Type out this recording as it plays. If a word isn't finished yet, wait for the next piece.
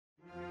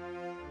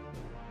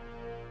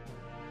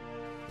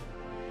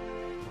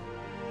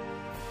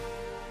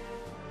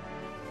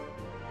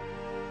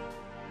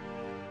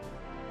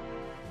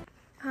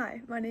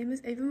my name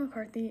is Ava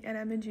McCarthy, and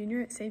I'm a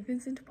junior at St.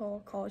 Vincent de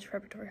Paul College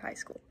Preparatory High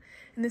School,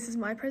 and this is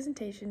my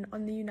presentation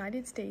on the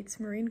United States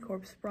Marine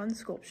Corps bronze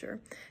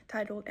sculpture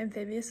titled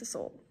Amphibious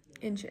Assault,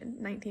 Inchon,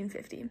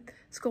 1950,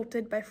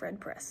 sculpted by Fred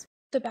Press.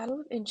 The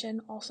Battle of Inchon,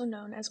 also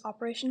known as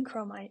Operation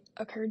Chromite,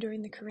 occurred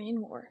during the Korean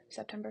War,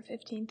 September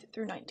 15th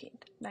through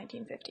 19th,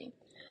 1950.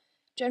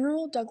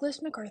 General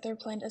Douglas MacArthur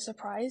planned a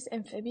surprise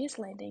amphibious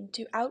landing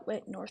to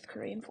outwit North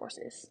Korean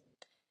forces.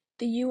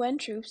 The UN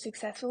troops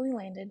successfully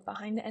landed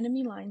behind the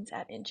enemy lines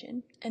at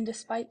Inchon, and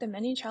despite the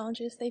many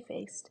challenges they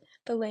faced,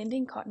 the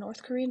landing caught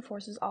North Korean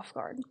forces off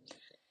guard.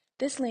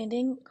 This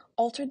landing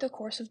altered the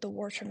course of the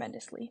war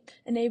tremendously,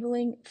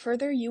 enabling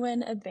further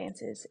UN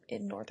advances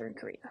in northern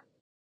Korea.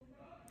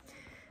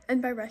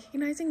 And by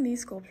recognizing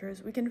these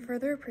sculptures, we can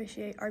further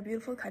appreciate our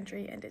beautiful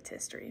country and its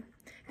history,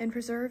 and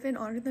preserve and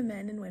honor the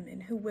men and women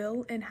who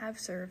will and have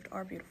served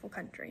our beautiful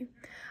country.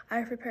 I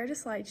have prepared a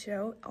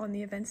slideshow on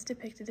the events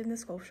depicted in the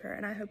sculpture,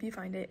 and I hope you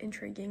find it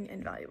intriguing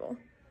and valuable.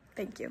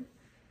 Thank you.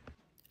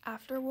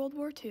 After World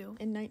War II,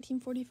 in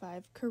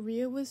 1945,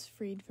 Korea was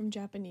freed from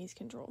Japanese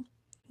control.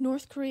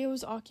 North Korea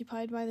was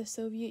occupied by the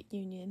Soviet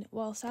Union,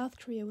 while South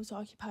Korea was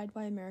occupied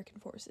by American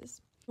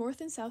forces.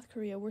 North and South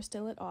Korea were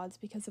still at odds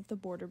because of the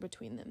border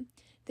between them.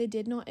 They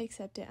did not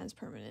accept it as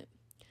permanent.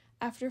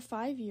 After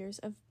 5 years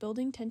of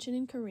building tension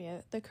in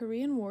Korea, the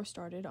Korean War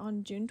started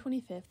on June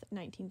 25,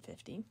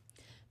 1950.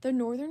 The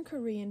Northern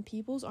Korean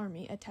People's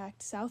Army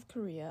attacked South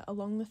Korea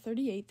along the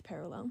 38th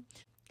parallel.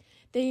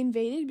 They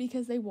invaded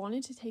because they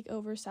wanted to take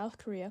over South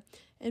Korea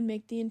and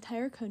make the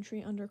entire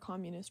country under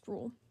communist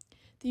rule.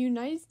 The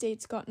United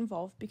States got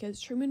involved because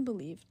Truman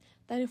believed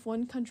that if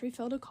one country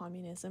fell to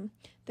communism,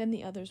 then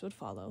the others would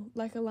follow,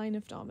 like a line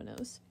of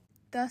dominoes.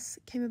 Thus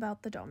came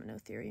about the domino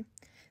theory.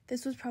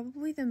 This was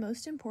probably the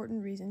most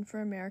important reason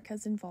for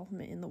America's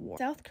involvement in the war.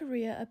 South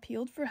Korea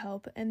appealed for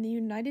help, and the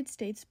United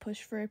States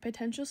pushed for a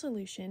potential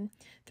solution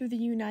through the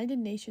United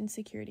Nations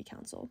Security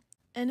Council.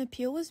 An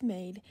appeal was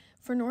made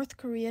for North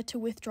Korea to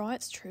withdraw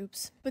its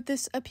troops, but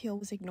this appeal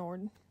was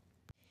ignored.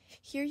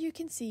 Here you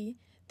can see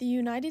the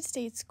United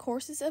States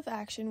courses of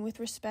action with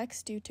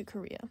respects due to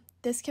Korea.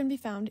 This can be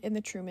found in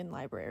the Truman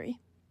Library.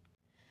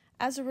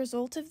 As a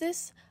result of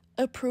this,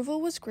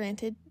 approval was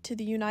granted to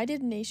the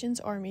United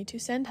Nations Army to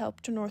send help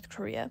to North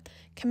Korea,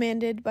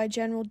 commanded by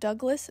General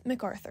Douglas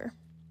MacArthur.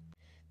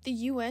 The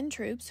UN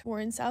troops were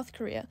in South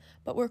Korea,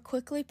 but were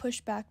quickly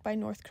pushed back by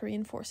North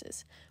Korean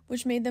forces,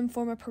 which made them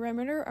form a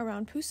perimeter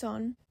around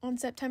Pusan. On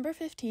September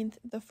 15th,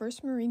 the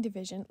 1st Marine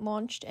Division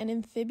launched an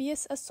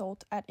amphibious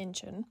assault at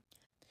Inchon.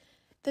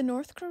 The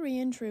North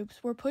Korean troops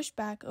were pushed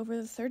back over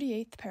the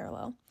 38th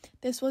parallel.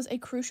 This was a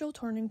crucial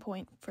turning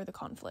point for the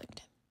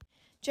conflict.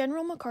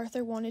 General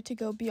MacArthur wanted to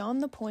go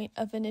beyond the point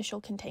of initial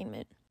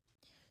containment.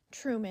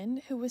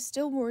 Truman, who was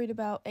still worried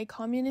about a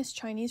communist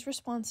Chinese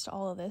response to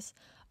all of this,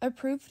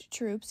 approved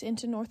troops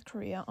into North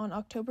Korea on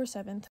October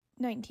 7th,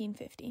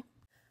 1950.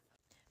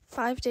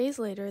 5 days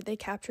later, they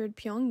captured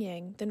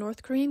Pyongyang, the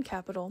North Korean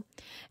capital,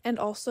 and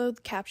also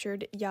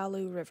captured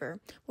Yalu River,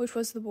 which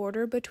was the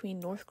border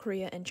between North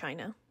Korea and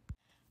China.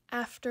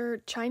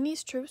 After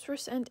Chinese troops were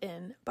sent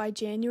in, by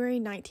January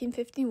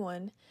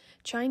 1951,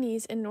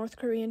 Chinese and North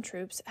Korean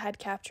troops had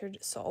captured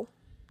Seoul.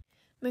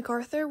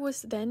 MacArthur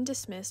was then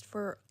dismissed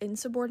for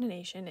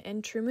insubordination,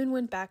 and Truman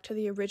went back to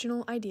the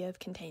original idea of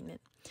containment.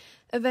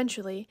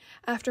 Eventually,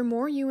 after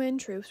more UN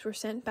troops were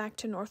sent back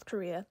to North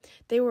Korea,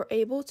 they were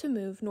able to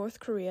move North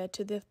Korea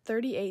to the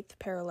 38th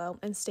parallel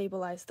and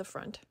stabilize the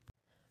front.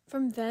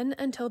 From then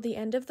until the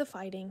end of the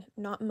fighting,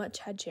 not much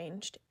had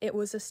changed. It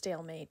was a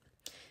stalemate.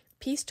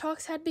 Peace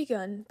talks had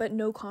begun, but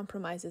no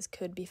compromises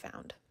could be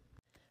found.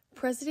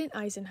 President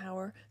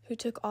Eisenhower, who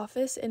took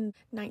office in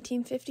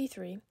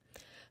 1953,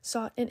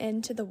 sought an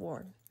end to the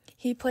war.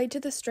 He played to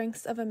the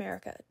strengths of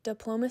America,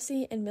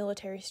 diplomacy and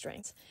military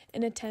strengths,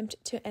 in an attempt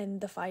to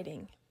end the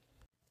fighting.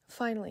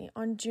 Finally,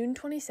 on June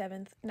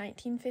 27,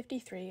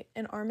 1953,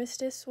 an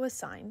armistice was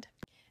signed,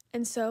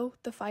 and so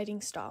the fighting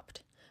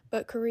stopped,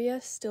 but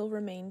Korea still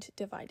remained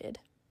divided.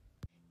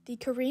 The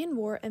Korean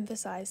War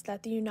emphasized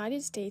that the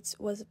United States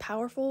was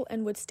powerful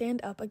and would stand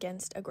up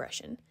against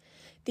aggression.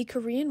 The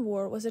Korean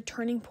War was a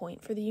turning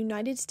point for the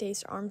United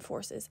States Armed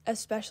Forces,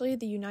 especially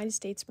the United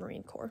States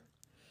Marine Corps.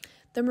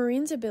 The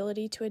Marines'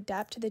 ability to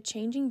adapt to the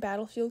changing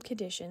battlefield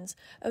conditions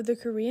of the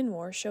Korean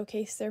War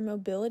showcased their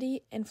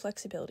mobility and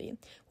flexibility,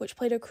 which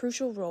played a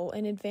crucial role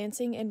in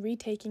advancing and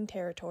retaking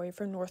territory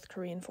from North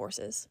Korean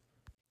forces.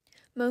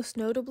 Most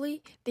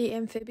notably, the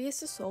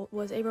amphibious assault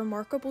was a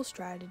remarkable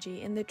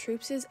strategy, and the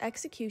troops'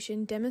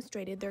 execution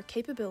demonstrated their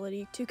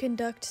capability to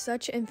conduct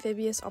such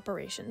amphibious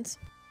operations.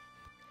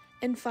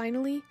 And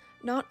finally,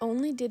 not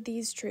only did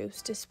these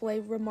troops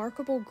display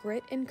remarkable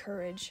grit and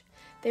courage,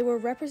 they were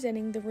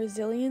representing the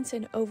resilience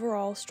and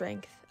overall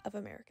strength of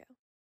America.